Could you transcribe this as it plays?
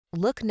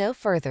Look no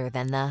further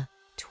than the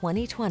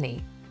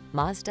 2020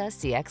 Mazda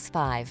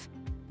CX-5.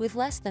 With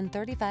less than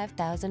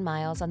 35,000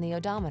 miles on the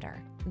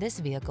odometer, this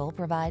vehicle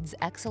provides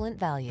excellent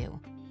value.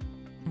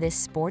 This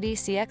sporty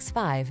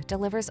CX-5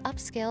 delivers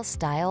upscale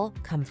style,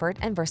 comfort,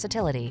 and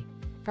versatility.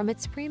 From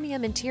its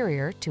premium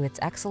interior to its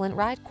excellent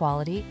ride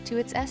quality to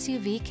its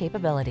SUV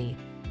capability,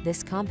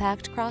 this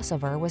compact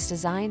crossover was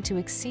designed to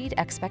exceed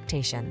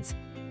expectations.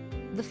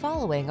 The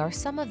following are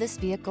some of this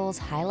vehicle's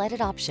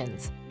highlighted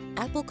options: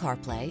 Apple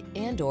CarPlay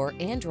and/or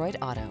Android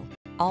Auto,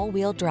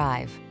 all-wheel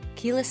drive,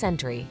 keyless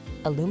entry,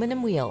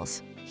 aluminum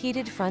wheels,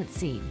 heated front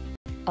seat,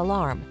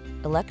 alarm,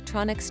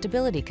 electronic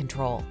stability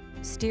control,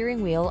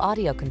 steering wheel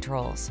audio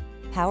controls,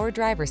 power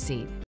driver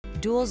seat,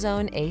 dual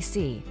zone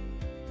AC.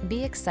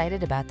 Be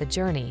excited about the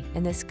journey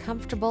in this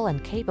comfortable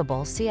and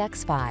capable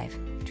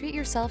CX-5. Treat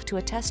yourself to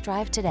a test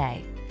drive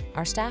today.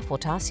 Our staff will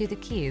toss you the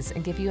keys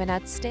and give you an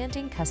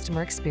outstanding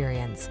customer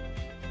experience.